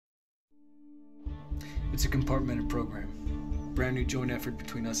It's a compartmented program. Brand new joint effort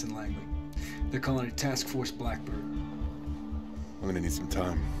between us and Langley. They're calling it Task Force Blackbird. I'm gonna need some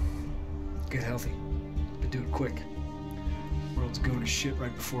time. Get healthy, but do it quick. World's going to shit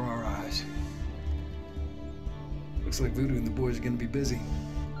right before our eyes. Looks like Voodoo and the boys are gonna be busy.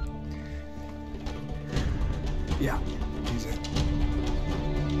 Yeah, he's in.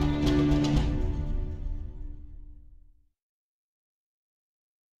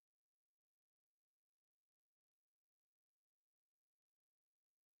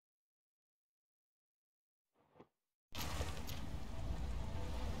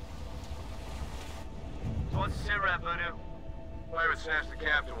 What's the sit rep, Voodoo? Pirates snatched the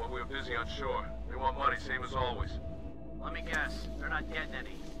captain while we were busy on shore. They want money, same as always. Let me guess, they're not getting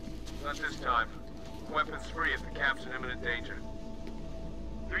any. Not this time. Weapons free if the cap's in imminent danger.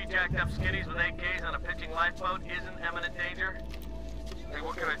 3 jacked up skinnies with AKs on a pitching lifeboat isn't imminent danger? Hey,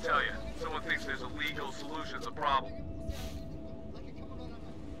 what can I tell you? Someone thinks there's a legal solution to the problem.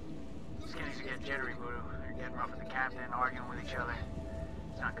 Skinnies are getting jittery, Voodoo. They're getting rough with the captain, arguing with each other.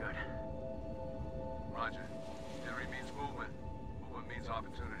 It's not good. Roger. Jittery means movement. Movement means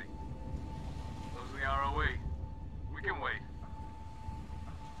opportunity. Those are the ROE. We can wait.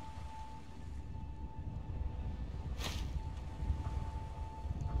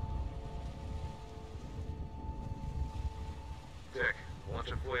 Dick,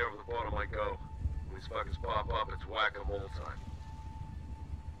 launch a flare over the bottom might go. When these fuckers pop up, it's whack-em all time.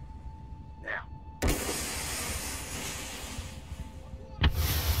 Now.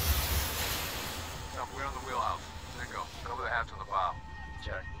 Now, we're on the wheelhouse. There you go. Cover the hatch on the bow.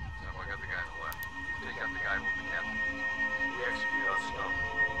 Check. Now, I got the guy on the left. You take out the guy with the captain. We execute on snow.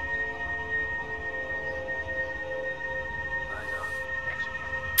 Eyes on.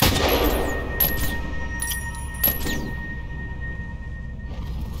 Execute.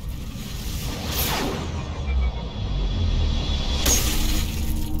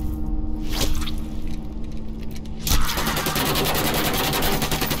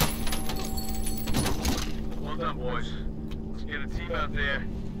 Well done, boys. Let's get a team out there.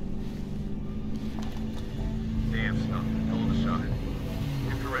 Damn stuff. Hell of a shot.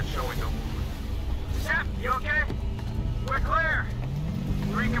 Infrared showing no movement. Chef, you okay? We're clear.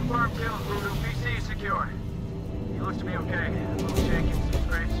 3 confirmed kills, Voodoo. PC is secure. He looks to be okay. A little shaking, some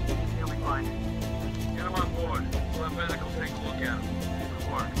scrapes. He'll be fine. Get him on board. We'll have medical take a look at him.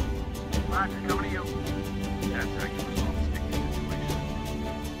 Good work. Roger, coming to you. That's how you resolve a sticky situation.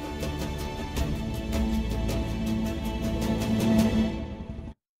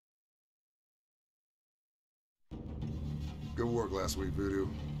 Good work last week, Voodoo.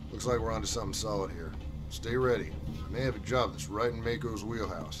 Looks like we're onto something solid here. Stay ready. We may have a job that's right in Mako's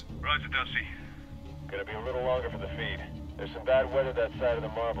wheelhouse. Roger, Dusty. Gonna be a little longer for the feed. There's some bad weather that side of the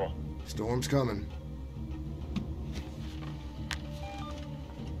marble. Storm's coming.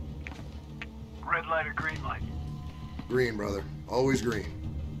 Red light or green light? Green, brother. Always green.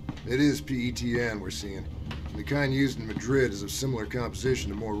 It is PETN we're seeing. And the kind used in Madrid is of similar composition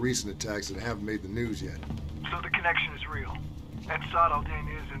to more recent attacks that haven't made the news yet. So the connection is real. And Saad al-Din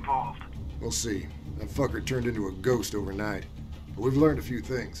is involved. We'll see. That fucker turned into a ghost overnight. But we've learned a few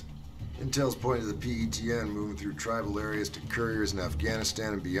things. Intel's pointing to the PETN moving through tribal areas to couriers in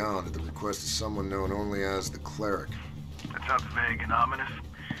Afghanistan and beyond at the request of someone known only as the Cleric. That sounds vague and ominous.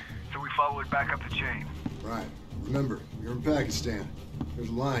 So we follow it back up the chain. Right. Remember, you're in Pakistan. There's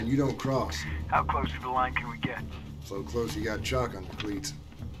a line you don't cross. How close to the line can we get? So close you got chalk on your cleats.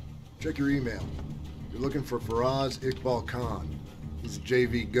 Check your email. You're looking for Faraz Iqbal Khan. He's a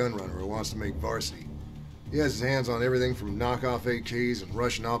JV gunrunner who wants to make varsity. He has his hands on everything from knockoff AKs and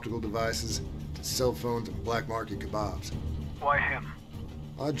Russian optical devices to cell phones and black market kebabs. Why him?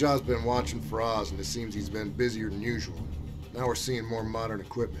 Oddjob's been watching Faraz and it seems he's been busier than usual. Now we're seeing more modern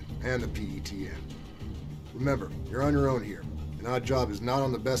equipment and the PETN. Remember, you're on your own here, and Oddjob is not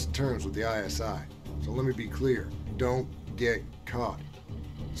on the best terms with the ISI. So let me be clear, don't get caught.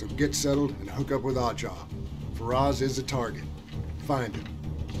 So get settled and hook up with Oddjob. Faraz is a target. Find him.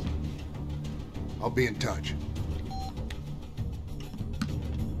 I'll be in touch.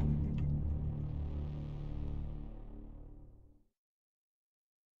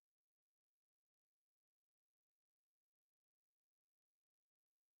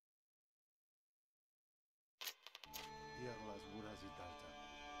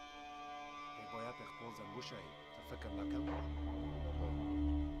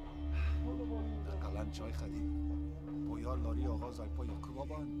 چای خدی بویار لاری آغاز پای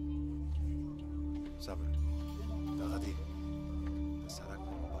کبابان صبر دقدی سرک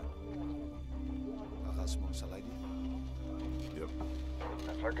کبابان آغاز مون سلایدی Yep.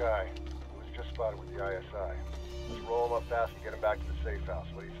 That's our guy. Who's just spotted with the ISI. Let's roll him up fast and get him back to the safe house.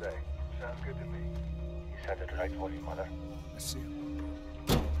 What do you say? Sounds good to me. He's headed right for you, Mother. I see him.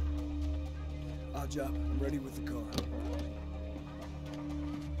 Odd job. I'm ready with the car.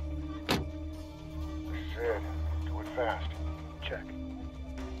 This is it. Do it fast. Check.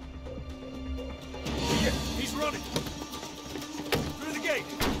 Shit! He's running! Through the gate!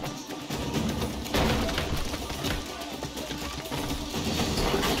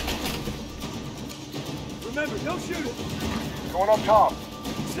 Remember, don't shoot it! Going up top.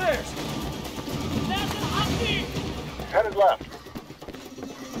 Stairs! Headed left.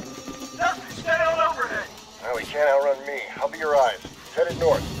 Dusty, stay on overhead. Well, he can't outrun me. I'll be your eyes. He's headed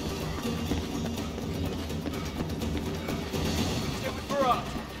north. Stay with Farah.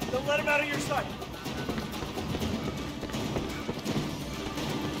 Don't let him out of your sight.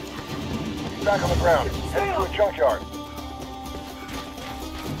 He's back on the ground. Heading to a junkyard.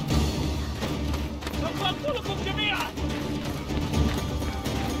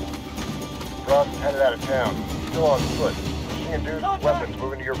 Frost is headed out of town. Still on foot. Seeing dudes with weapons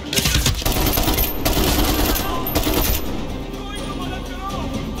moving to your position.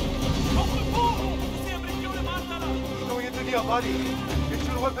 Going into the body. Get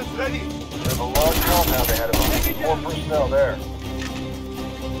your weapons ready. There's a large compound ahead of us. 4 personnel there.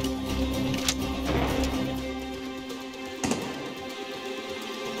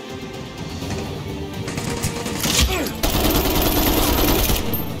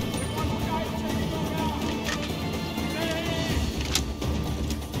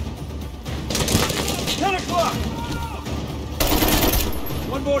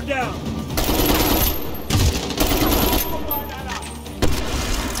 One more down.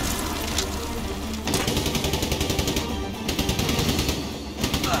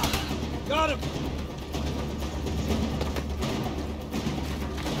 Got him.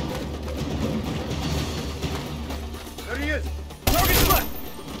 There he is. Target's left.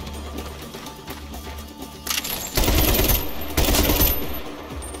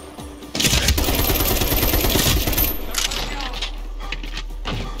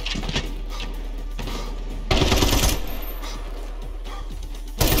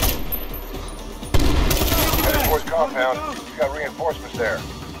 Compound. You got reinforcements there.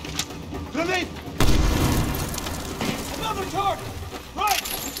 Grenade! Another target. Right.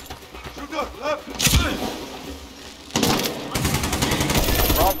 Shooter, left!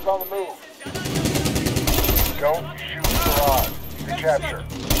 Frost on the move. Don't shoot Farad. You can capture.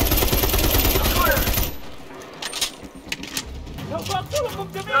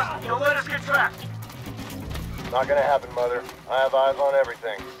 Don't let us get trapped. Not gonna happen, Mother. I have eyes on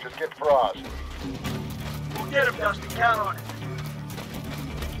everything. Just get Faraz. We'll get him, Dusty. Count on it.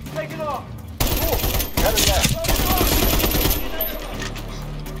 Take it off. Headed left.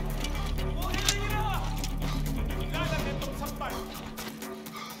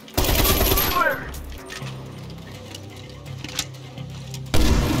 Clear.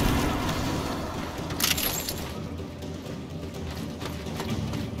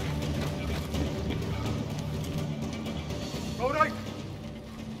 Go right!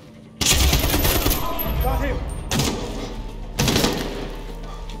 Got him.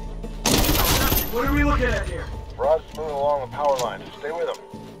 What are we looking at here? Faraz is moving along the power lines. Stay with him.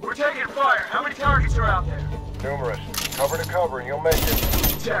 We're taking fire. How many targets are out there? Numerous. Cover to cover and you'll make it.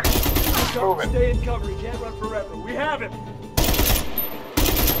 Check. Moving. Stay in cover. He can't run forever. We have him.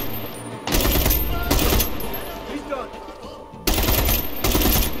 He's done.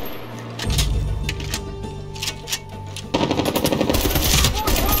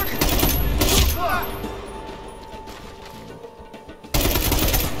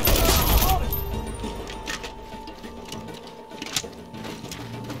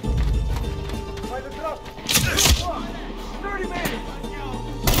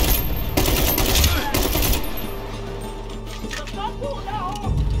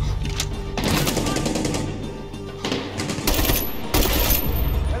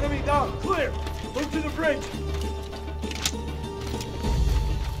 Enemy down! Clear. Move to the bridge.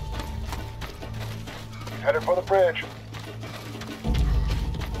 Headed for the bridge.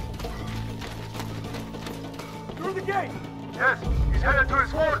 Through the gate. Yes, he's headed to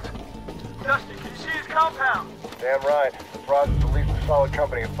his woods. Dusty, can you see his compound? Damn right. Faraz is the least of a solid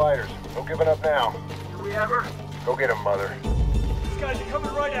company of fighters. No giving up now. Do we ever? Go get him, Mother. These guys are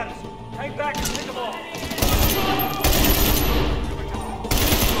coming right at us. Hang back and pick them off.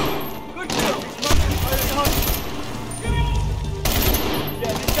 Good kill.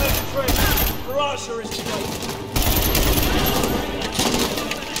 Yeah, these guys are trained. Faraj sure is killed.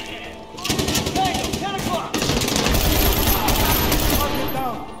 Tango, 10 o'clock. Mark it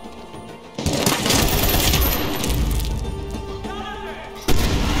down.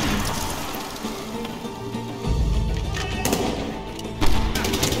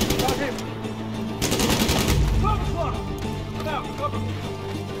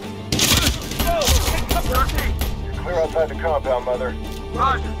 Dusty! You're clear outside the compound, Mother.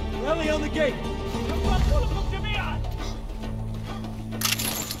 Roger. Rally on the gate.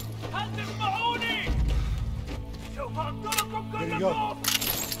 Here you go.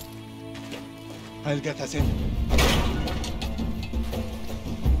 I'll get us in.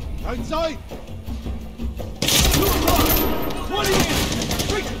 Outside! 20 in!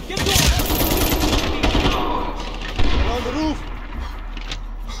 Preacher, get going! We're on the roof!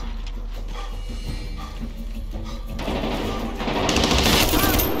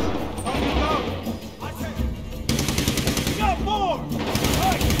 Target down! We got more!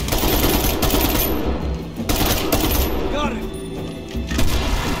 Right. Got it!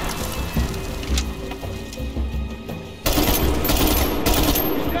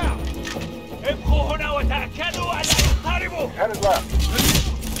 He's down! Headed left.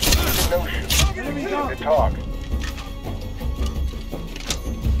 No shoot. Enemy down! Good talk.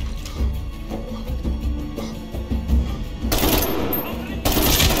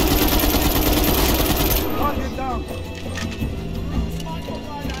 Target down!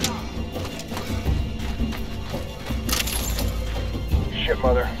 Shit,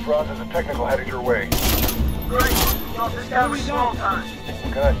 Mother. Frost has a technical headed your way. Great. Thought this guy was small time.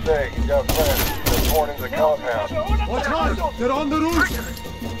 What can I say? He's got plans. They're pouring into the compound. Watch hard! They're on the roof! Preacher!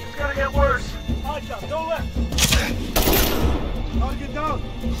 It's gonna get worse. Don't let! Target down!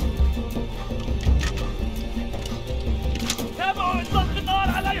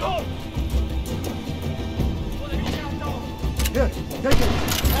 Here, take it!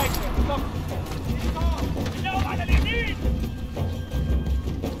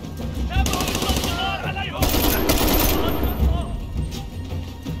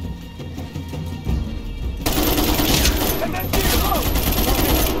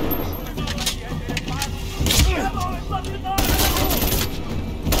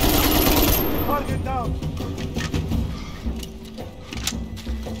 Target down!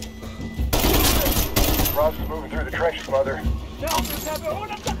 Frost is moving through the trenches, Mother.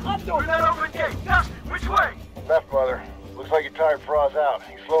 Through that open gate. Dusty, which way? Left, Mother. Looks like you tired Frost out.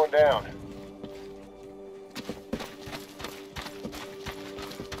 He's slowing down.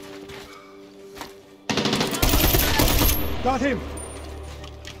 Got him!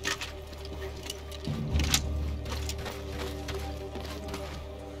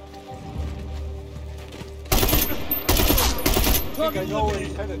 I know where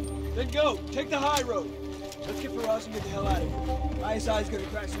he's headed. Then go. Take the high road. Let's get Faraz and get the hell out of here. ISI's gonna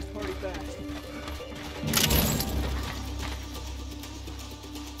crash this party fast.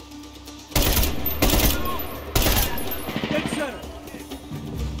 Dead center.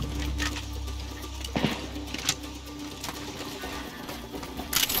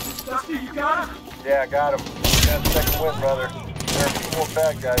 Dusty, you got him? Yeah, I got him. Got a second wind, brother. There are a few more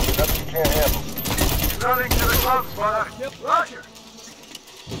bad guys, but nothing you can't handle. Running to the clubs, brother. Yep. Roger.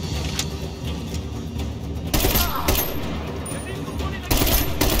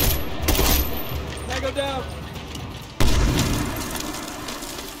 Tango down.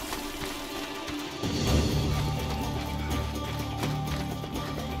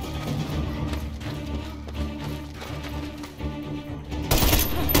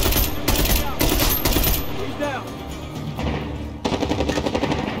 He's down.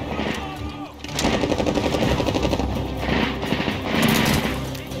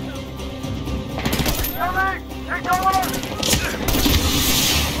 Coming! Take over!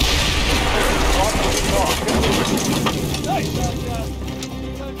 Nice job, Josh.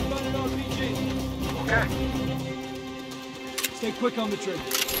 Time to run an RPG. Okay. Stay quick on the trigger.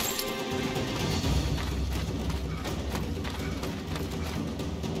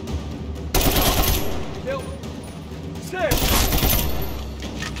 Kill. Stay.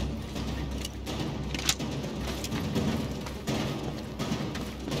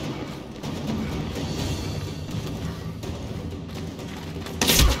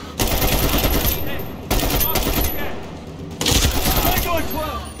 Going 12.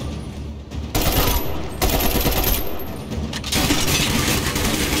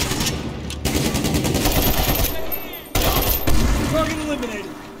 Target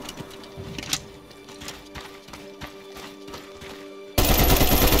eliminated.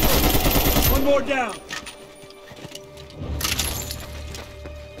 One more down.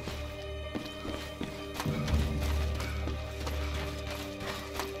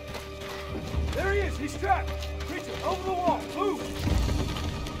 There he is. He's trapped. Preacher, over the wall. Move.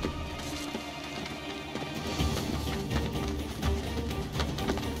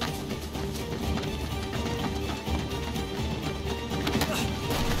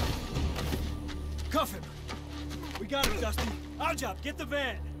 Cuff him. We got him, Dusty. Oddjob, get the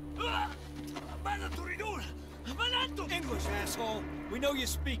van. English, asshole. We know you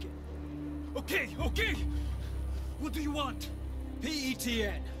speak it. Okay, okay. What do you want?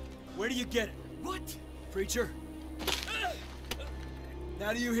 PETN. Where do you get it? What? Preacher?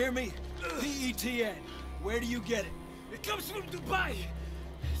 Now do you hear me? PETN. Where do you get it? It comes from Dubai.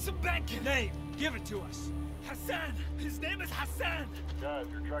 It's a bank Name. Give it to us. Hassan. His name is Hassan. Guys,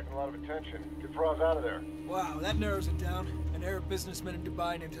 you're attracting a lot of attention. Get Faraz out of there. Wow, that narrows it down. An Arab businessman in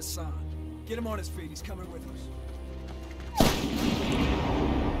Dubai named Hassan. Get him on his feet. He's coming with us.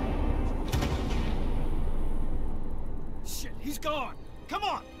 Shit, he's gone. Come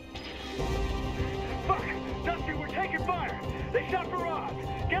on. Fuck! Dusty, we're taking fire! They shot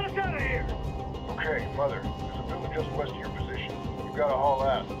Faraz! Get us out of here! Okay, Mother. There's a building just west of your position. You've got to haul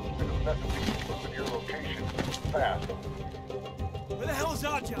ass. There's a message with your location. Fast. Where the hell is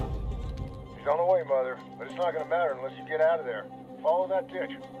Oddjob? He's on the way, Mother. But it's not going to matter unless you get out of there. Follow that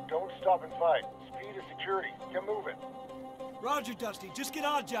ditch. Don't stop and fight. Speed is security. Get moving. Roger, Dusty. Just get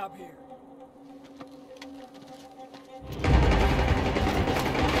Oddjob here.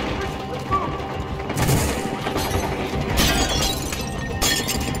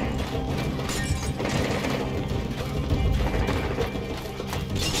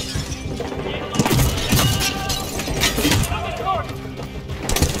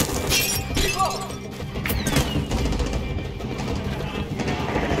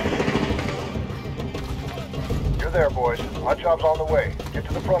 You're there, boys. Oddjob's on the way. Get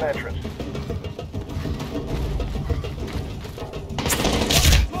to the front entrance.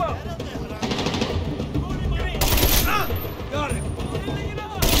 Got it.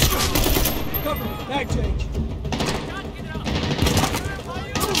 Cover me. Bag change.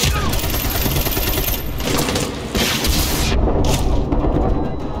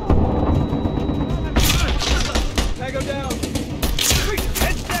 Tango down.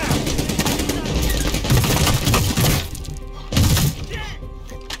 Heads down.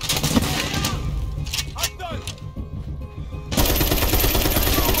 I'm done.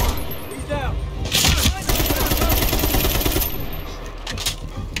 He's down.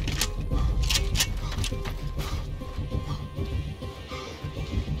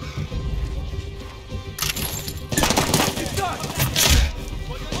 He's done.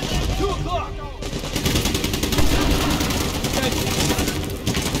 2 o'clock.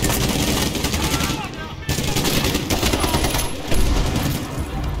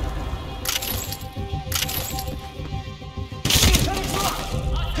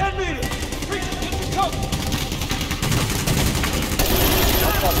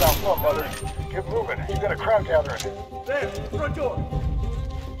 Oddjob's out front, Mother. Get moving. You've got a crowd gathering. There, front door.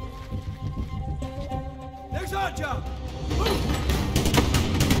 There's Oddjob. Move.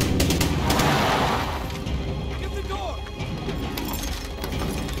 Get the door.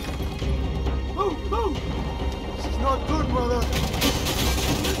 Move, move. This is not good, brother.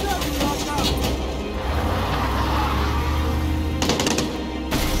 Get down, Oddjob.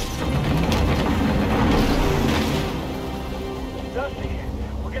 Dusty,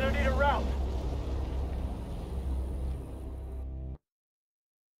 we're gonna need a route.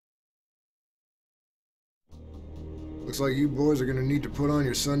 Looks like you boys are gonna need to put on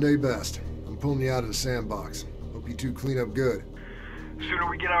your Sunday best. I'm pulling you out of the sandbox. Hope you two clean up good. The sooner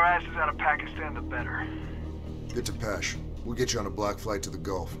we get our asses out of Pakistan, the better. Get to Pesh. We'll get you on a black flight to the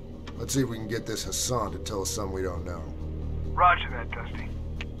Gulf. Let's see if we can get this Hassan to tell us something we don't know. Roger that, Dusty.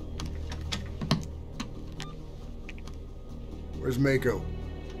 Where's Mako?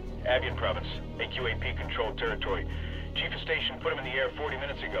 Avian Province. AQAP controlled territory. Chief of station put him in the air 40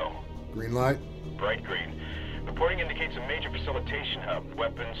 minutes ago. Green light? Bright green. Reporting indicates a major facilitation hub.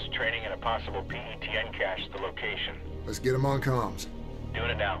 Weapons, training, and a possible PETN cache at the location. Let's get him on comms.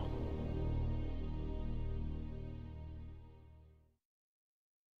 Doing it now.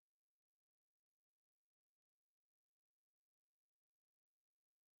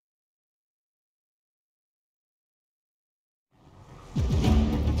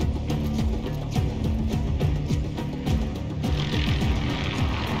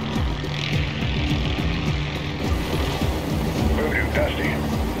 Dusty.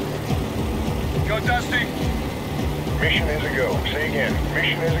 Go, Dusty. Mission is a go. Say again.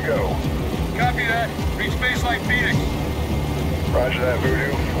 Mission is a go. Copy that. Reach baseline Phoenix. Roger that,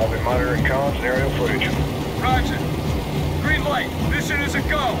 Voodoo. I'll be monitoring comms and aerial footage. Roger. Green light. Mission is a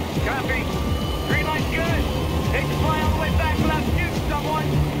go. Copy. Green light's good. Take the fly all the way back without shooting someone.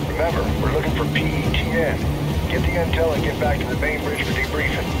 Remember, we're looking for PETN. Get the intel and get back to the main bridge for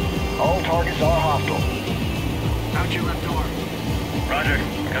debriefing. All targets are hostile. Out your left door. Roger.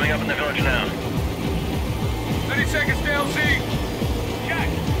 Coming up in the village now. 30 seconds to LZ.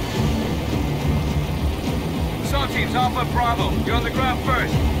 teams, Alpha Bravo. You're on the ground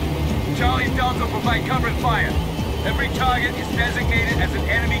first. Charlie and Delta will provide cover and fire. Every target is designated as an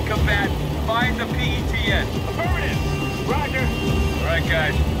enemy combatant. Find the PETN. Affirmative! Roger. All right,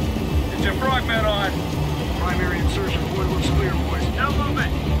 guys. Get your frogmen on. Primary insertion point looks clear, boys. No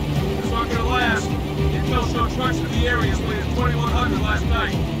movement. It's not gonna last. Intel showed trucks in the area as late as 2100 last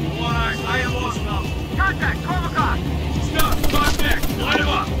night. One eyes, I am lost enough. Contact, 12 o'clock. Stop! Contact! Light them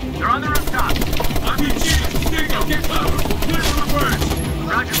up! They're on the rooftop. RPG! Dingo, get cover! Clear from the birds!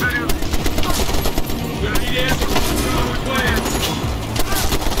 Roger, Voodoo. Gonna need answers. Come on, we're playing.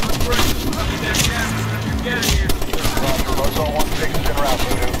 Let's break. I need that gas as soon as we get in here. Roger, Motel 16 is en route,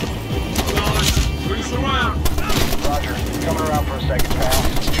 Voodoo. Solid. Bring us around. Roger, coming around for a second pass.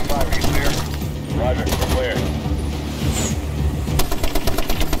 2-5, are you clear? Roger, we're clear.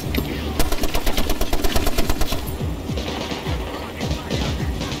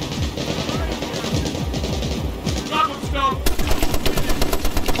 Drop him, Scope!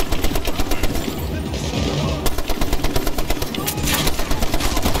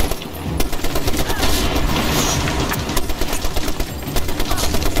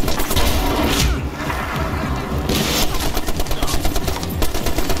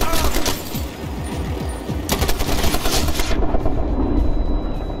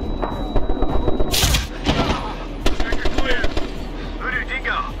 Voodoo,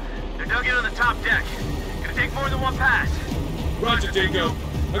 Dingo. They're dug in on the top deck. Gonna take more than one pass. Roger, Dingo.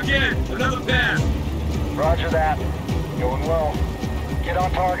 Again, another pass. Roger that. Going well. Get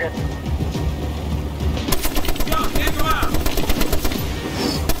on target. Go, take him out!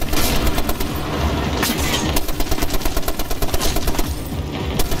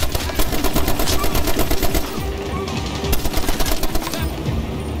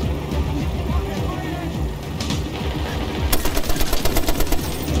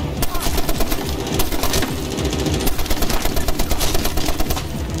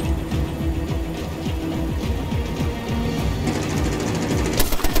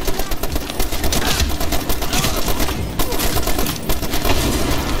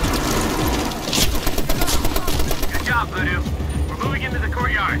 Good job, Voodoo. We're moving into the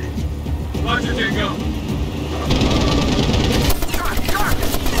courtyard. Roger, Dingo. Truck, truck!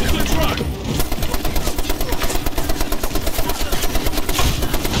 It's a truck!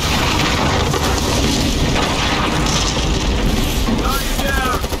 Knock it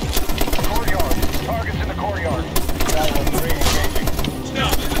down! Courtyard. Target's in the courtyard. Battle 3 engaging.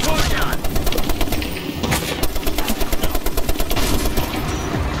 Stop, in the courtyard!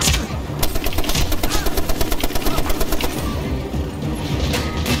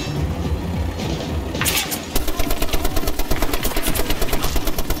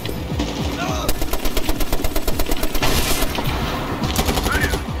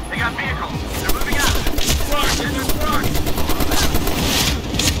 Voodoo, they got vehicles. They're moving out. Truck, in the truck!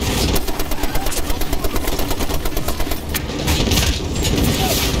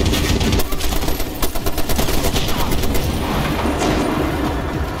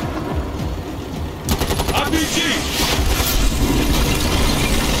 RPG!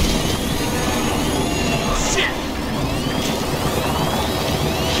 Shit!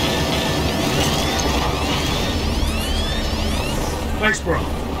 Thanks, bro.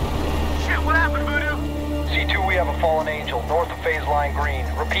 Shit, what happened, Voodoo? C2, we have a fallen angel, north of phase line green.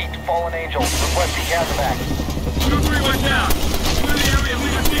 Repeat, fallen angel, requesting Casaback. 2-3 went down. Clear the area and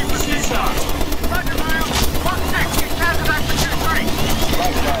leave a team for C-Star. Roger, Voodoo. 1-6, use Casaback for 2-3.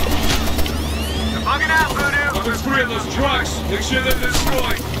 Roger that. They're bugging out, Voodoo. Up to 3 of those trucks. Make sure they're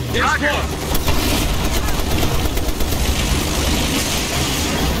destroyed. Get Roger. close.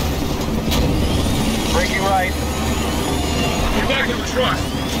 Breaking right. Get back to the truck.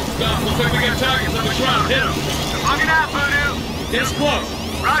 Stop. Looks like we got targets on the ground. Hit them. They're bugging out, Voodoo. Get us close.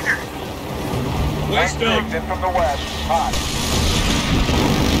 Roger. Way still. In from the west. Hot.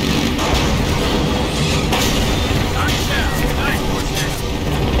 Knock it down. Nice,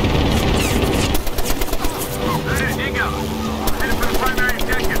 Voodoo, Dingo. Headed for the primary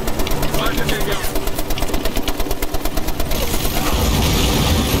objective. Roger, Dingo.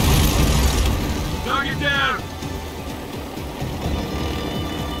 Knock it down.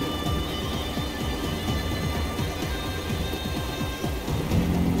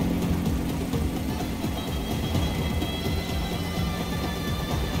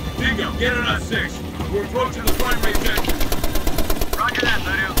 Dingo, get it on 6. We're approaching the primary objective. Roger that,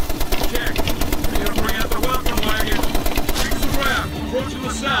 Voodoo. Check. We're gonna bring out the welcome wagon. Bring us around. Approaching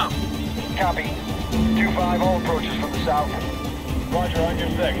the south. Copy. 2-5, all approaches from the south. Roger, on your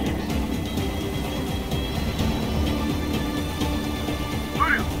 6.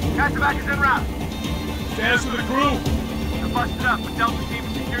 Voodoo, Casaback is en route. Status of the crew? They're busted up, but Delta team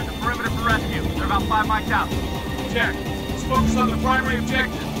has secured the perimeter for rescue. They're about 5 miles out. Check. Let's focus on the primary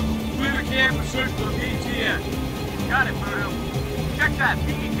objective. Clear the camp and search for the PETN. Got it, Voodoo. Check that,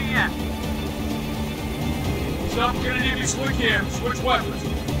 PETN. Stop, we're gonna need you slick cam. Switch weapons.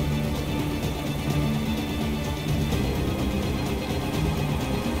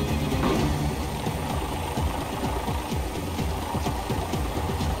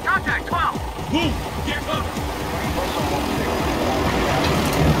 Contact 12. Move! Get cover!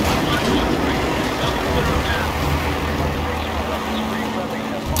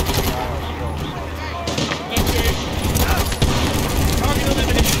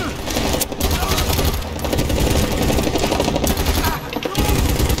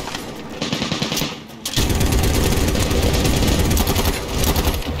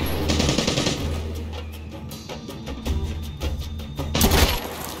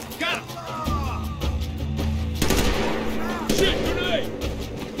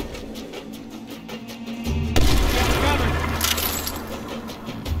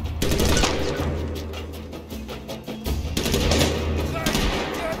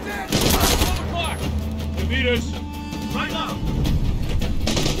 Right now!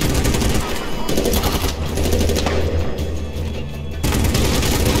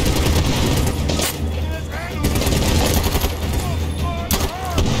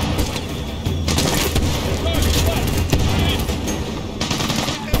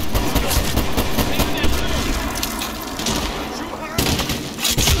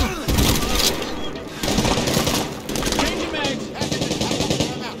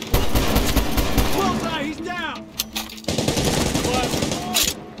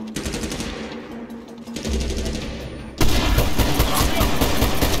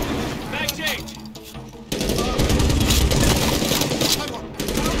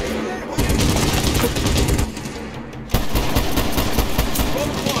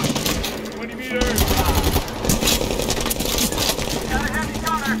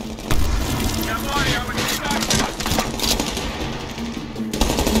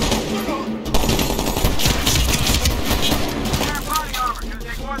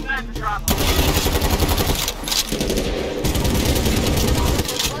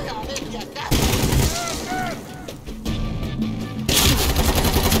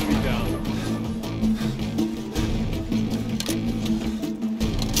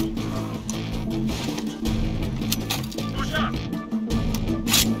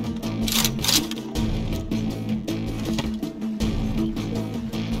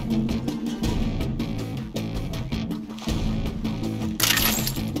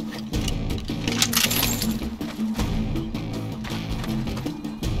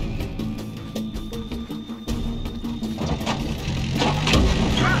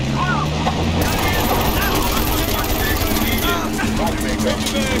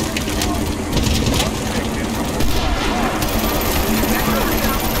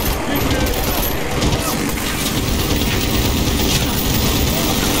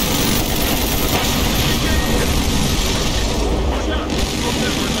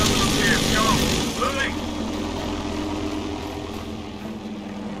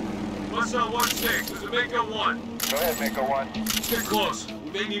 What's up, 1-6? This is Mako 1. Go ahead, Mako 1. Stick close.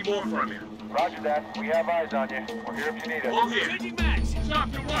 We may need more from you. Roger that. We have eyes on you. We're here if you need us. Hold here. Changing mags.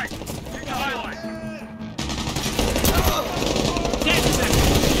 Stop to right. Take the highlight.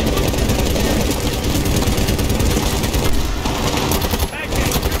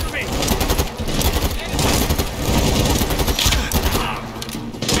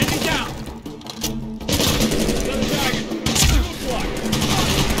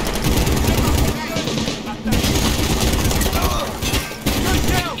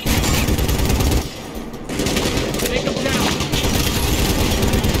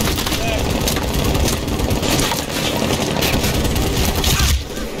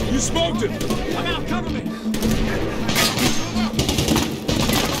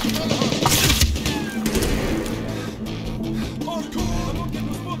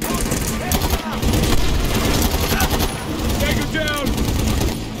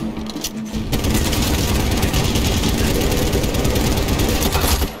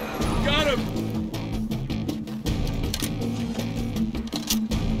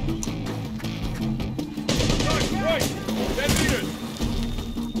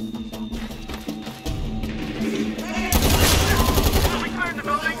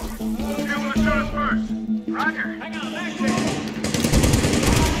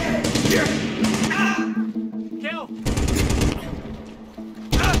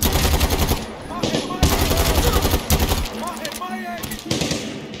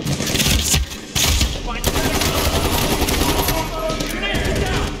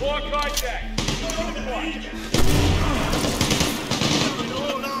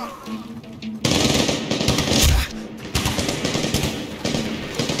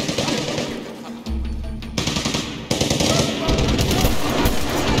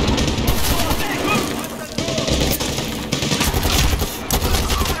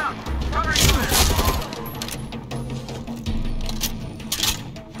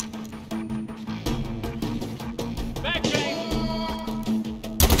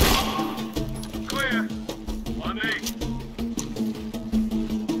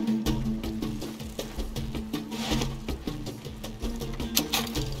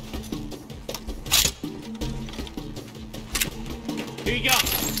 Here you go.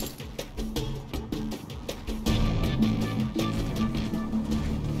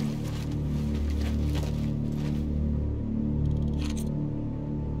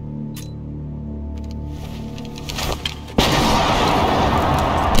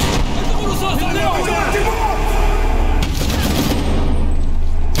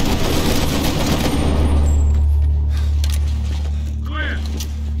 Clear.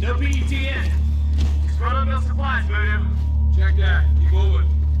 No PETN. Run on those supplies, Voodoo. Check that. Keep moving.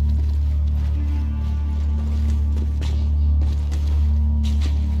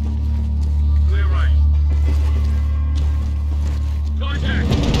 Clear right. Contact.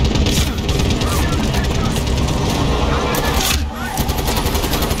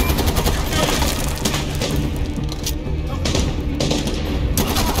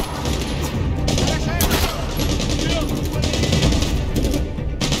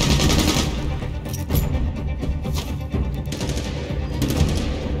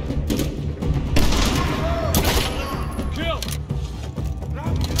 Kill!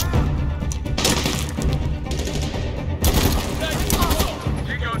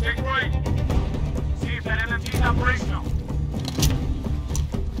 Chico, take right. See if that MMG's operational.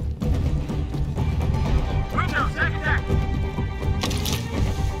 Bruno, second attack.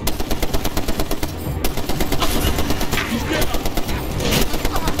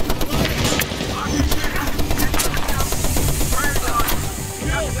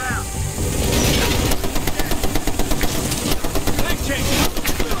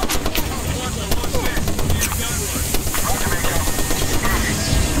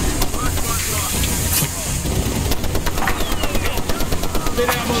 Stay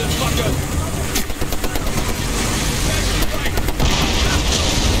down, motherfucker!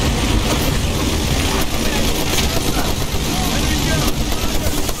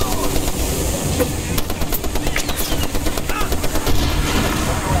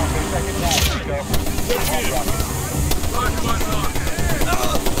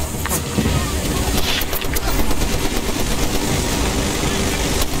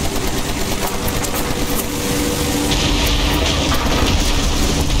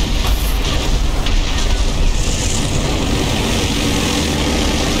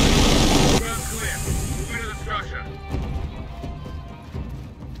 Ground clear. Move into the structure.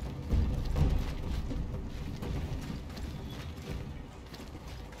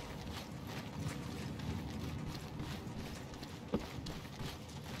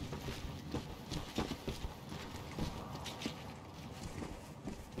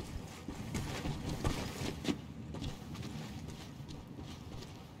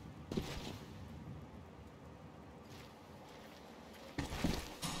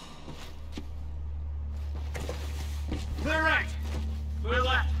 Clear right. Clear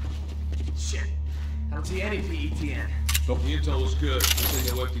left. Shit. I don't see any PETN. But the intel was good. This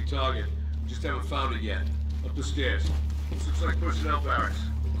ain't no empty target. We just haven't found it yet. Up the stairs. This looks like personnel barracks.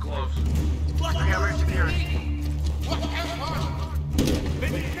 We're close. I got rid security.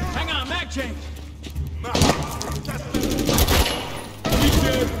 Hang on, mag change!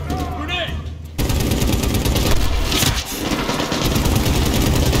 Grenade!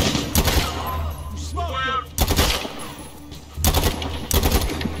 Move out.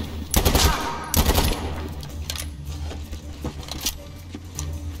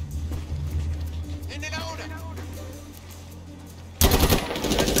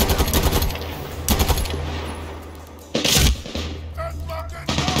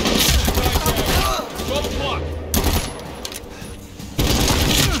 Go block!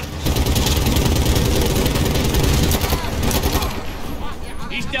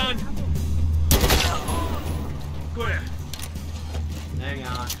 He's done! Clear. Hang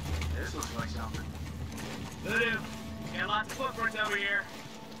on. This looks like something. Voodoo. Got lots of footprints over here.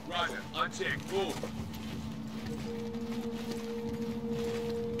 Roger. Untick. Move.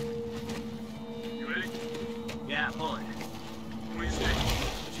 You ready? Yeah, pull it. What do you say?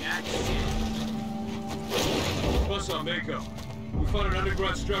 Jack shit. Bus on Mako. We found an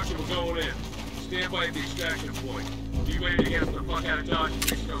underground structure. We're going in. Stand by at the extraction point. Be ready to get us the fuck out of Dodge and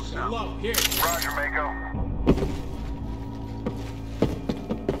fix no south. Low, here! Roger, Mako.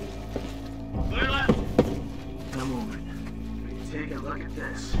 Clear left. I'm moving. Take a look at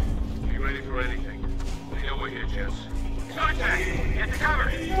this. Be ready for anything. They know we're here, Jess. Contact! Get the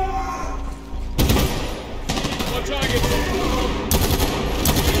cover! On target!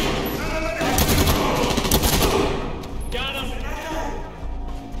 Got him!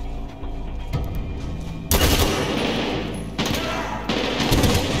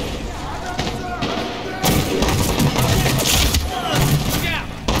 Look out!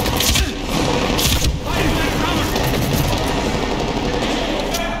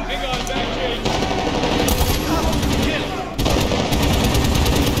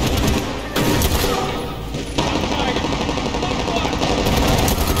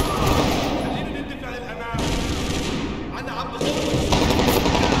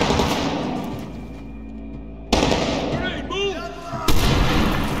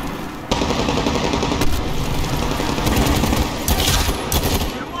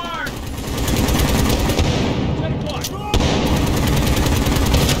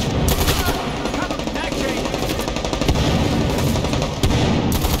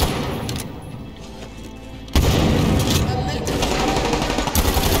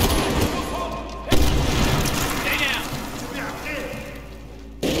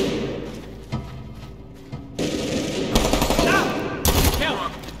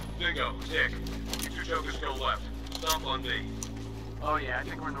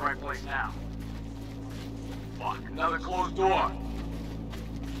 the right place now. Fuck, another closed door.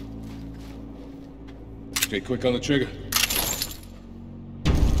 Stay quick on the trigger.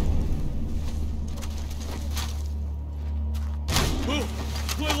 Move!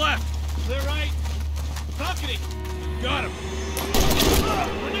 Clear left! Clear right! Balcony! Got him!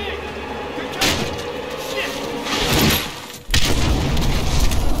 Grenade! Good cover! Shit!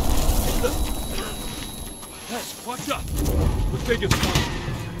 Hey, watch up! We're taking some.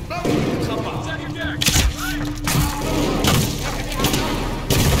 Come on! Second deck!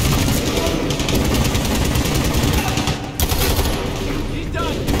 He's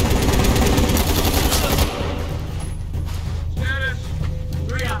done! Status.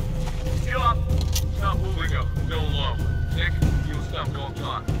 3 up. 2 up. Stop moving, go. Going low. Nick, you will stop, don't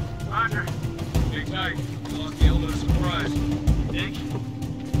talk. Roger. Stay tight. Lost the element of surprise. Nick.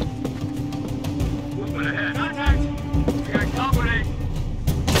 Movement ahead. Contact. We got company.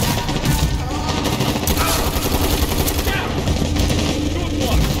 Good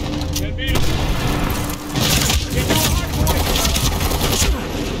luck! Can't beat him!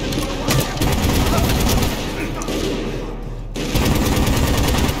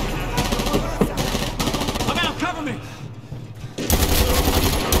 I'm out! Cover me!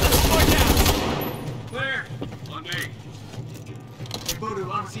 Clear. On me. Hey, Voodoo,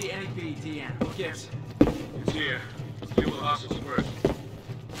 I don't see any PETN. Who gives? It's here. Let's deal with the hostiles first.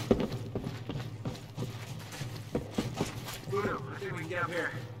 Voodoo, I think we can get up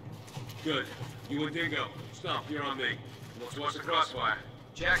here. Good. You and Dingo. Stop. You're on me. Let's watch the crossfire.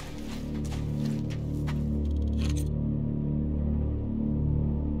 Check.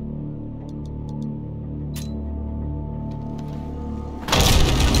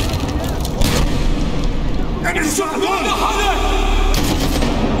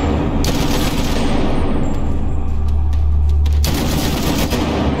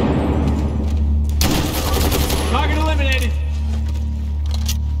 Target eliminated!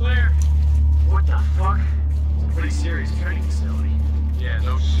 Clear. What the fuck? It's a pretty serious training facility. Yeah,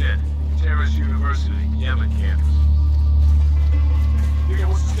 no shit. Terrace University, Yemen campus. Dingo,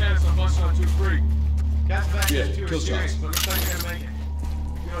 what's the status on bus on 2-3? Gas back Yeah, is 2 kill is serious, shots. but looks like we're gonna make it.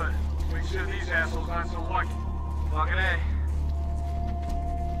 Good. Make sure these assholes aren't so lucky. Fucking A.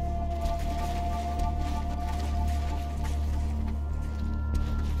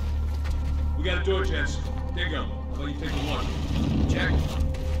 We got a door, gents. Dingo, how about you take a look? Check.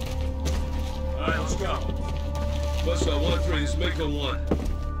 All right, let's go. Bus on 1-3, this is Mako 1.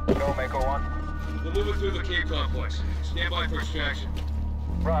 Go, Mako 1. We're moving through the cave complex. Stand by for extraction.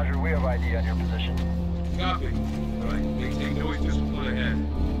 Roger, we have ID on your position. Copy. All right, maintain noise discipline ahead.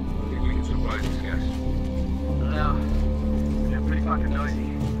 I think we can surprise these guys. I don't know. They're pretty fucking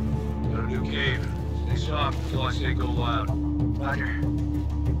noisy. Got a new cave. Stay soft until I say go loud. Roger.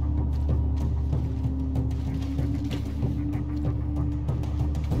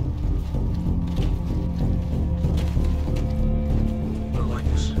 Don't like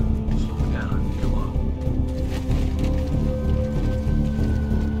this. Slow it down. Come on.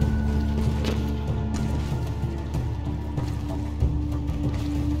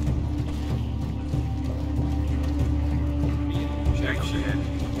 Check your head.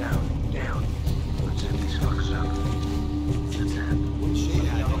 Down, down. Let's hit these fuckers up. That's it.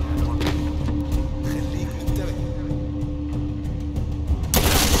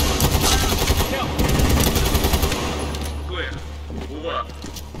 Clear. Move up.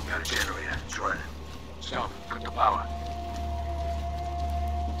 Got a generator. It's running. Stop. Cut the power.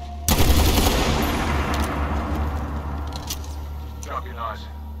 Drop your nose.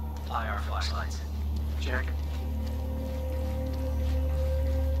 Apply our flashlights. Check.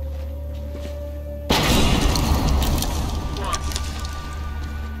 Come on.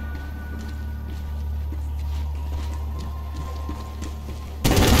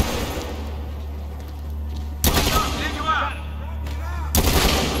 Take you out!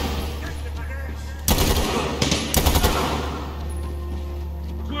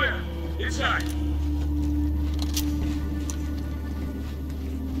 Clear. Inside.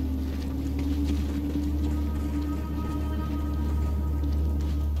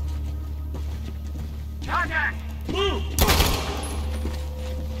 Contact! Move!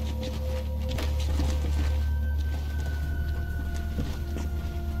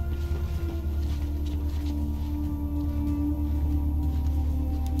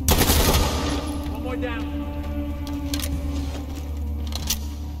 One more down.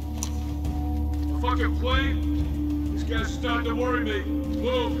 Fucking plane? These guys are starting to worry me.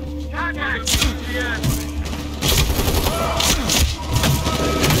 Move! Contact! PTN!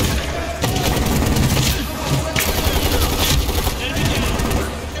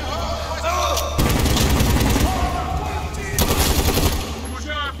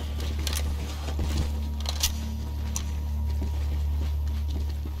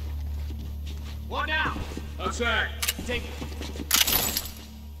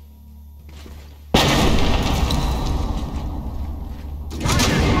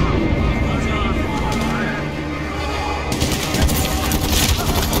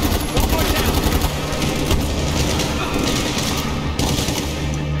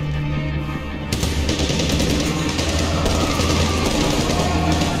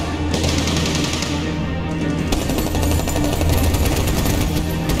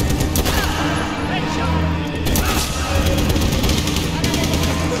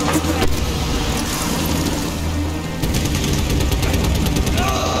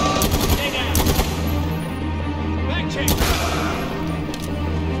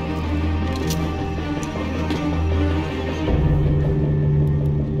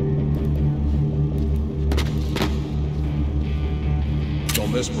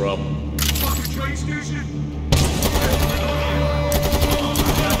 this, bro? Fucking train station?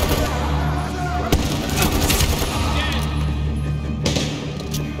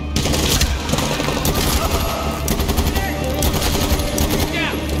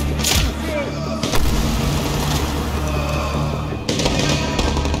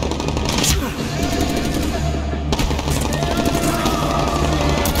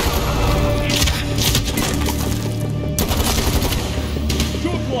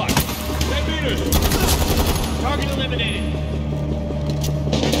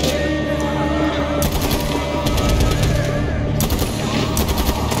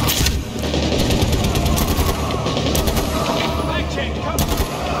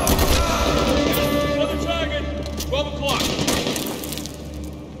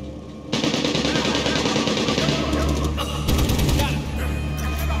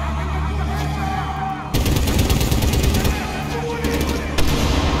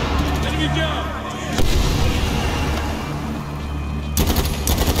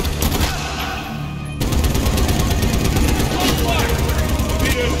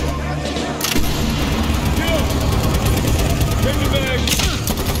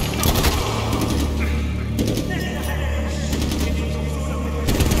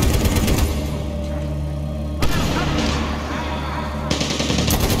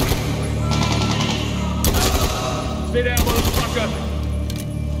 Stay down, motherfucker!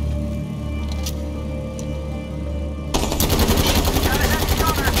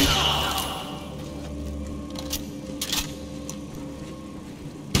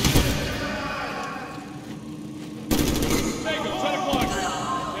 Take him, 10 o'clock.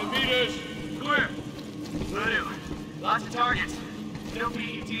 10 meters. Clear. Voodoo. Lots of targets. No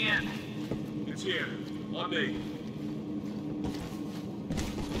PETN. It's here. On me.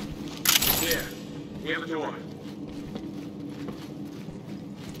 Here. We have a door.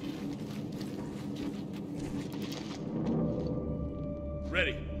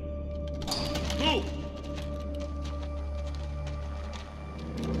 Ready. Move!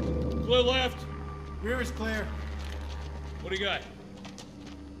 Clear left. Rear is clear. What do you got?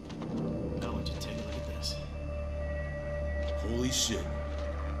 Now would you take a look at this? Holy shit.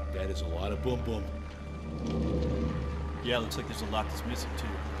 That is a lot of boom boom. Yeah, looks like there's a lot that's missing too.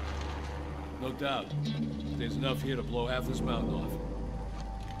 No doubt. There's enough here to blow half this mountain off.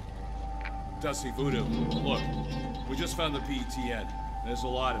 Dusty Voodoo, look. We just found the PETN. There's a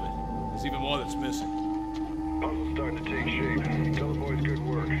lot of it. There's even more that's missing. Puzzle's starting to take shape. Tell the boys good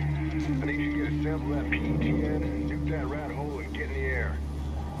work. I need you to get a sample of that PETN, nuke that rat hole, and get in the air.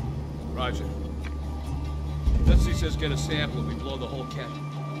 Roger. Dusty says get a sample and we blow the whole cat.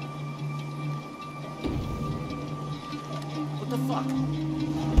 What the fuck?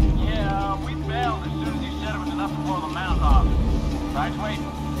 Yeah, we bailed as soon as you said it was enough to blow the mountain off. Right, wait.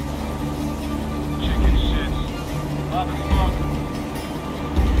 Chicken shit. Lot of smoke.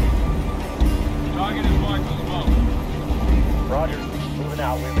 Target is marked for smoke. Roger. Moving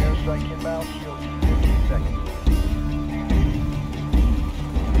out. We have airstrike inbound. Shield 15 seconds.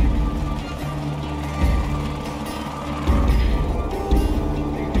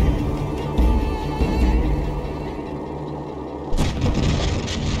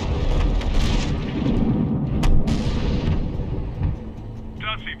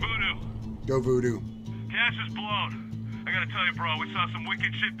 Dusty, Voodoo. Go Voodoo. Gas is blown. I gotta tell you, bro, we saw some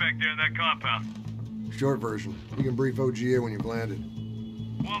wicked shit back there in that compound. Short version. You can brief OGA when you've landed.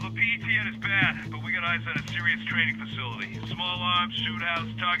 Well, the PETN is bad, but we got eyes on a serious training facility. Small arms, shoot house,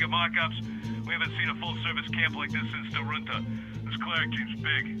 target mock-ups. We haven't seen a full-service camp like this since Dorunta. This cleric team's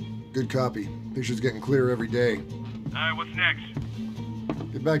big. Good copy. Picture's getting clearer every day. Alright, what's next?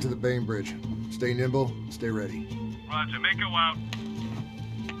 Get back to the Bainbridge. Stay nimble, stay ready. Roger, Mako out.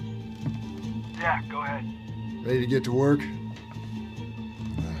 Yeah, go ahead. Ready to get to work?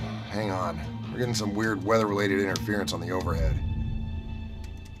 Hang on. We're getting some weird weather-related interference on the overhead.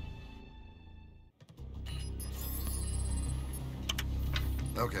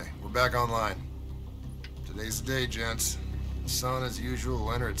 Okay, we're back online. Today's the day, gents. The sun, as usual,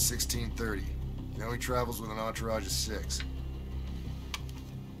 will enter at 16:30. You know he travels with an entourage of 6.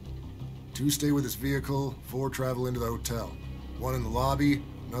 2 stay with his vehicle, 4 travel into the hotel. 1 in the lobby,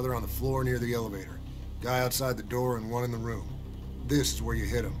 another on the floor near the elevator. Guy outside the door and 1 in the room. This is where you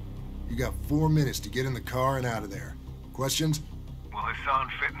hit him. You got 4 minutes to get in the car and out of there. Questions? Will Hassan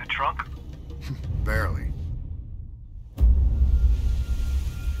fit in the trunk? Barely.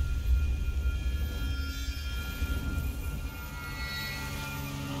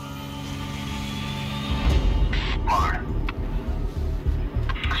 Mother.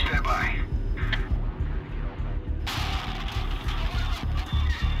 Stand by.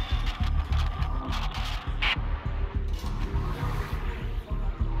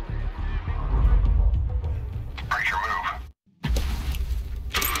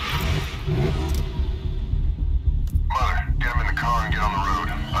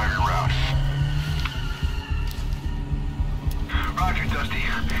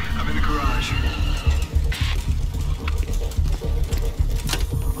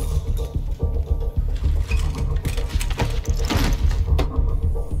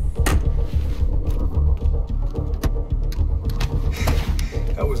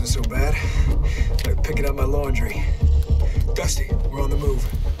 laundry. Dusty, we're on the move.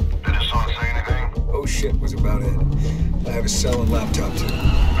 Did Hassan say anything? Oh shit was about it. I have a cell and laptop too.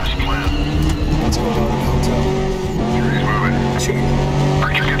 Best plan. What's going on in the hotel? Security's moving. Check.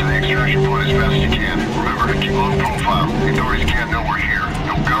 Preacher, get to the extraction point as fast as you can. Remember, keep low profile. The authorities can't know we're here.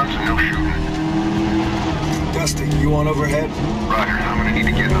 No guns and no shooting. Dusty, you on overhead? Roger, I'm gonna need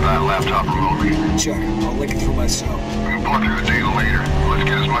to get into that laptop remotely. Check. I'll link it through my cell. We can pour through the data later. Let's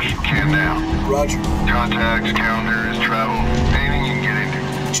get as much as we can now. Roger. Contacts, calendars, travel, anything you can get into.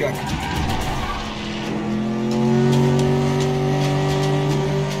 Check.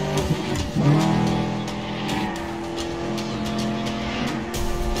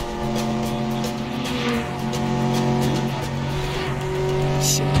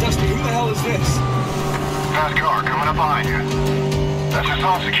 Shit, Dusty, who the hell is this? Fast car coming up behind you. That's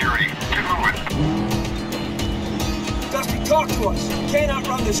Hassan security. Get moving. Dusty, talk to us. You can't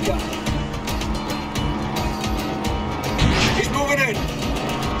outrun this guy. He's moving in.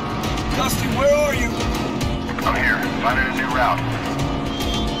 Dusty, where are you? I'm here. Finding a new route.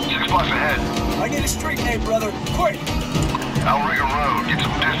 6 blocks ahead. I need a street name, brother. Quick! Outrigger Road. Get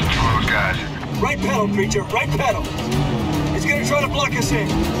some distance from those guys. Right pedal, preacher. Right pedal. He's gonna try to block us in.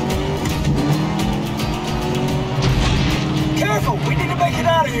 Careful! We need to make it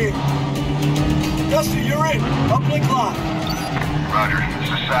out of here. Dusty, you're in. Uplink line. Roger. This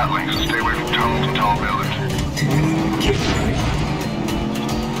is Satlink, so stay away from tunnels and tall buildings. Kidding me?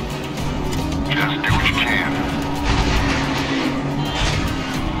 Just do what you can.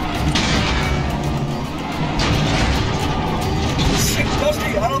 Shit,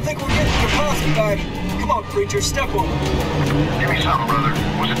 Dusty, I don't think we're getting the deposit back. Come on, preacher, step on him. Give me something, brother.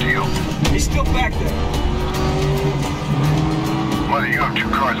 What's the deal? He's still back there. Mother, you have 2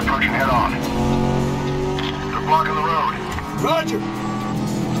 cars approaching head on. They're blocking the road. Roger.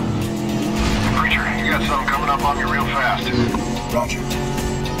 Preacher, you got something coming up on you real fast. Roger.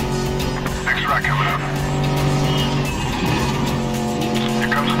 Next right coming up.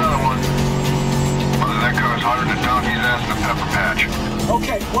 Here comes another one. Mother, that car's hotter than a donkey's ass in a pepper patch.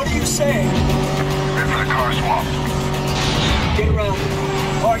 Okay, what are you saying? Ready for the car swap. Get around.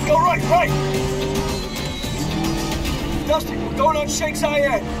 All right, go right, right. Dusty, we're going on Shakes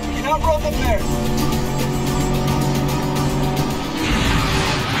Eye. We can outrun them there.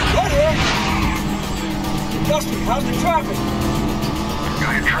 Right here. Dusty, how's the traffic?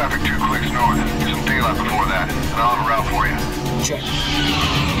 Gonna hit traffic 2 clicks north. Get some daylight before that, and I'll have a route for you. Check.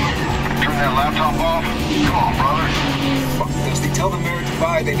 Turn that laptop off. Come on, brother. Fuck, Dusty, tell the mayor to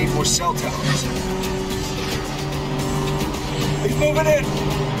buy. They need more cell towers. He's moving in.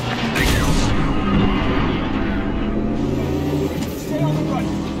 Thank you. Stay on the right.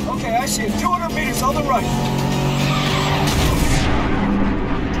 Okay, I see him. 200 meters on the right.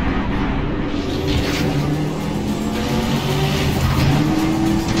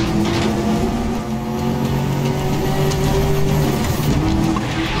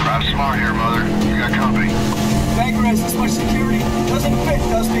 Drive smart here, Mother. You got company. Banker has this much security. Doesn't fit,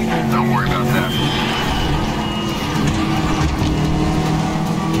 Dusty. Don't worry about that.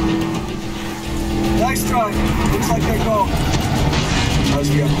 Nice try. Looks like they're gone. How's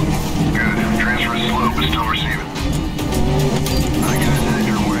the other one? Good. Transfer is slow, but still receiving. I got it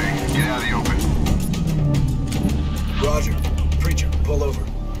your way. Get out of the open. Roger. Preacher, pull over.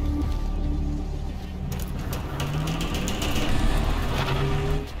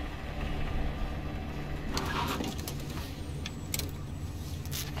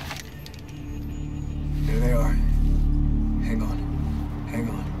 There they are. Hang on. Hang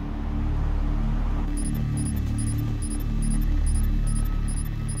on.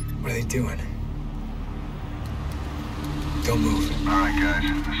 What are they doing? Don't move. All right, guys.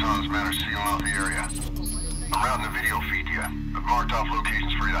 Hassan's men are sealing off the area. I'm routing the video feed to you. I've marked off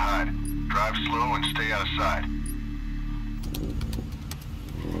locations for you to hide. Drive slow and stay out of sight.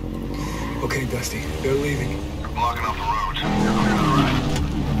 Okay, Dusty. They're leaving. They're blocking off the roads. You're clear to the right.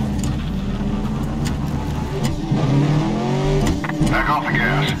 Back off the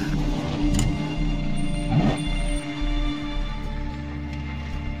gas.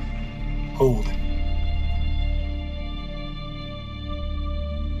 Hold.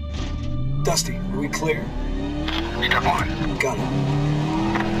 Dusty, are we clear? Step on it. Got it.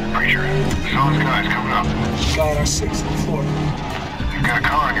 Preacher, Hassan's guys coming up. Guy at our 6th floor. You've got a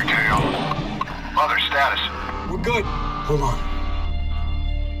car on your tail. Mother, status. We're good. Hold on.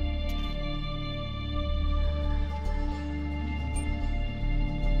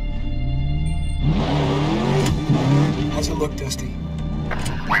 How's it look, Dusty?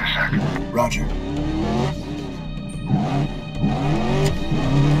 Wait a sec. Roger.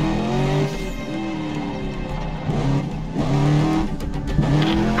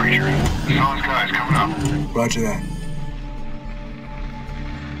 Preacher. Hassan's guys coming up. Roger that.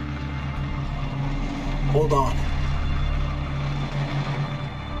 Hold on.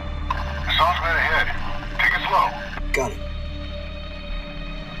 Hassan's right ahead. Take it slow. Got it.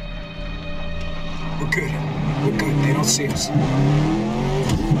 We're good. We're good. They don't see us.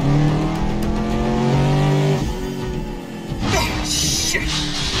 Ah, shit!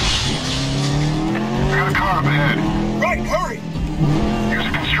 We got a car up ahead. Right, hurry! Use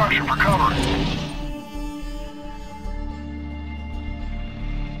the construction for cover.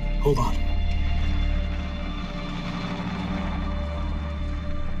 Hold on.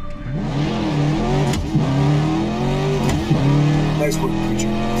 Nice work,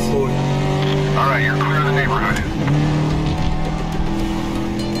 Preacher. Floyd. All right, you're clear of the neighborhood.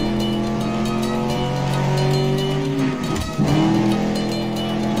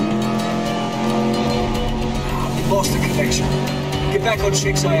 We lost the connection. Get back on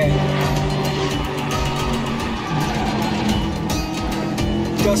Sheikh Zayed.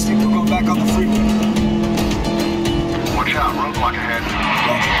 Dusty, we're going back on the freeway. Watch out, roadblock ahead.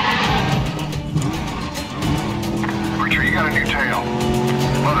 Preacher, you got a new tail.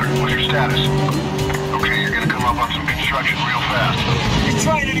 Mother, what's your status? Okay, you're gonna come up on some construction real fast. He's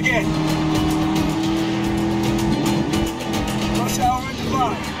trying it again. Rush hour in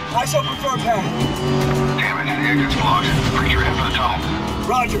Dubai. Eyes open for a path. Damn it, the exit's blocked. Preacher, head for the tunnel.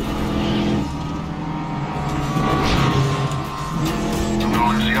 Roger. Don't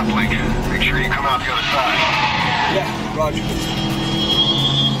lose the uplink. Make sure you come out the other side. Yeah, Roger.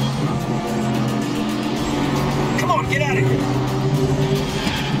 Come on, get out of here.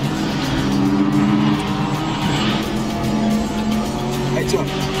 Heads up.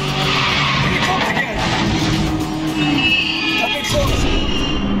 Here it comes again. Coming close.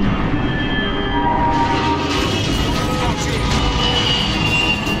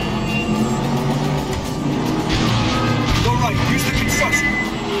 Go right, use the construction.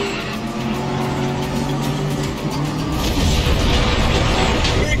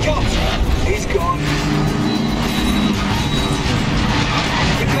 Here he comes. He's gone.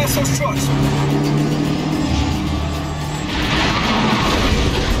 Get past those trucks.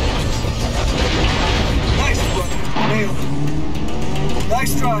 Nice, brother. Nailed it.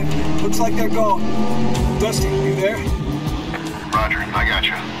 Nice drive. Looks like they're gone. Dusty, you there? Roger, I got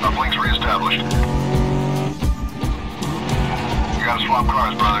you. Uplink's reestablished. You gotta swap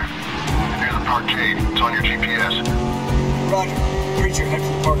cars, brother. Near the parkade. It's on your GPS. Roger. Preacher, head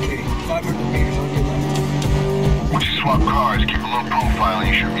for the parkade. 500 meters on your left. Once you swap cars, keep a low profile and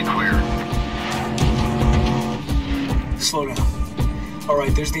you should be clear. Slow down. All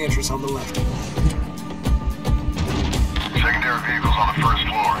right, there's the entrance on the left. Secondary vehicles on the first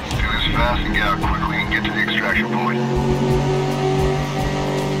floor. Do this fast and get out quickly and get to the extraction point.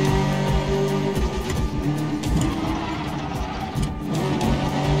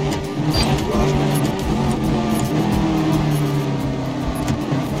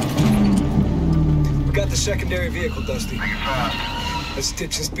 We got the secondary vehicle, Dusty. Make it fast. Let's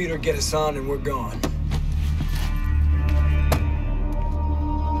ditch the speeder, get us on, and we're gone.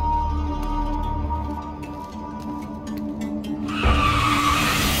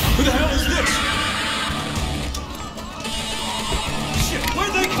 Who the hell is this? Shit,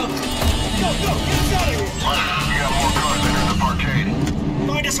 where'd they come from? Go, get us out of here! You got more cars entering the parkade.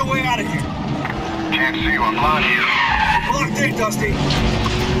 Find us a way out of here. Can't see you, I'm blind here. Locked in, Dusty.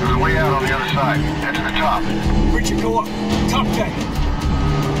 There's a way out on the other side. Head to the top. Richard, go up. Top deck.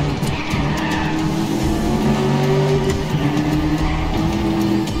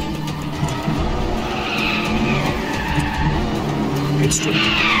 It's true.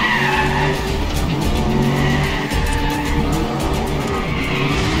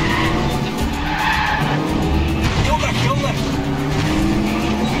 Go left.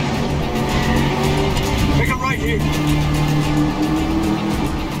 Make a right here.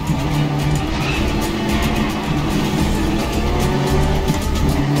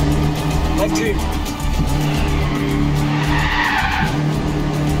 Left here.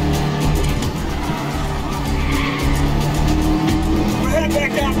 We're headed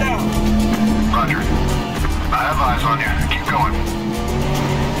back down now. Roger. I have eyes on you. Keep going.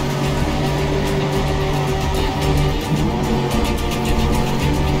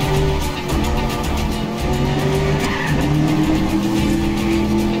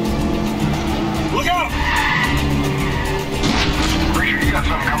 Look out! Pretty sure you got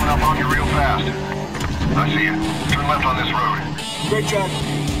something coming up on you real fast. I see you. Turn left on this road. Great job.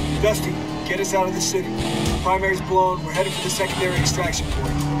 Dusty, get us out of the city. Primary's blown. We're headed for the secondary extraction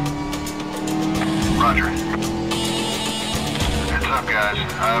point. Roger. Heads up, guys?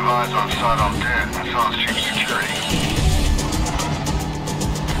 I have eyes on Saddam dead. That's on chief security.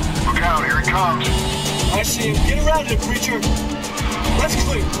 Look out, here he comes. I see him. Get around him, Preacher. That's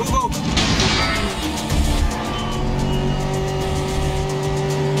clear. Move over.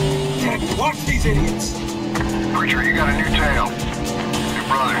 Damn, watch these idiots. Preacher, you got a new tail. Hey,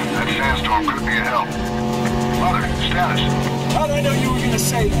 brother, that sandstorm could be a help. Mother, status. How'd I know you were gonna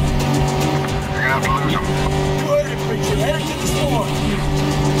say that? You're gonna have to lose him. You heard it, Preacher. Headed to the storm.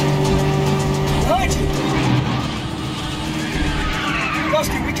 Behind you!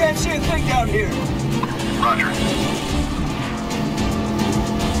 Dusty, we can't see a thing down here. Roger.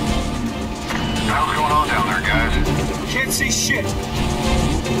 What the hell's going on down there, guys? Can't see shit.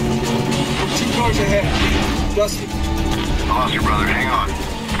 We're 2 cars ahead. Dusty. I lost you, brother. Hang on.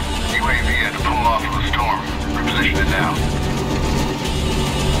 UAV had to pull off of the storm. Reposition it now.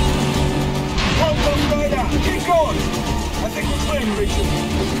 Help us right out. Keep going. I think we're clear, Preacher.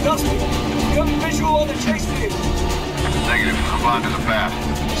 Dusty, you have a visual on the chase vehicle. Negative. I'm blind to the path.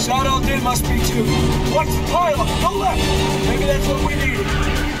 Saddam Din must be too. Watch the pile-up. Go left. Maybe that's what we needed.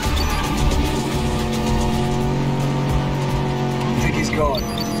 I think he's gone.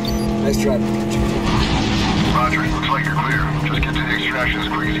 Nice driving, Preacher. Roger. Looks like you're clear. Just get to the extraction as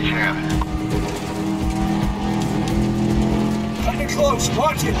quick as you can. Coming close.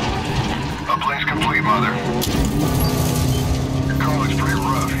 Watch it. Uplinks complete, Mother. Your car looks pretty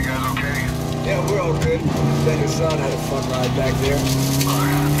rough. You guys okay? Yeah, we're all good. Bet your son had a fun ride back there.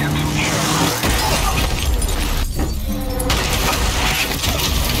 Alright, get some check.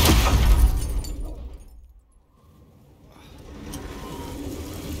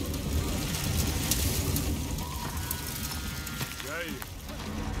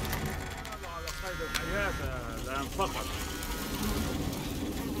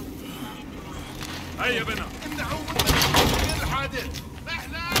 هيا بنا امنعوا من الحادث.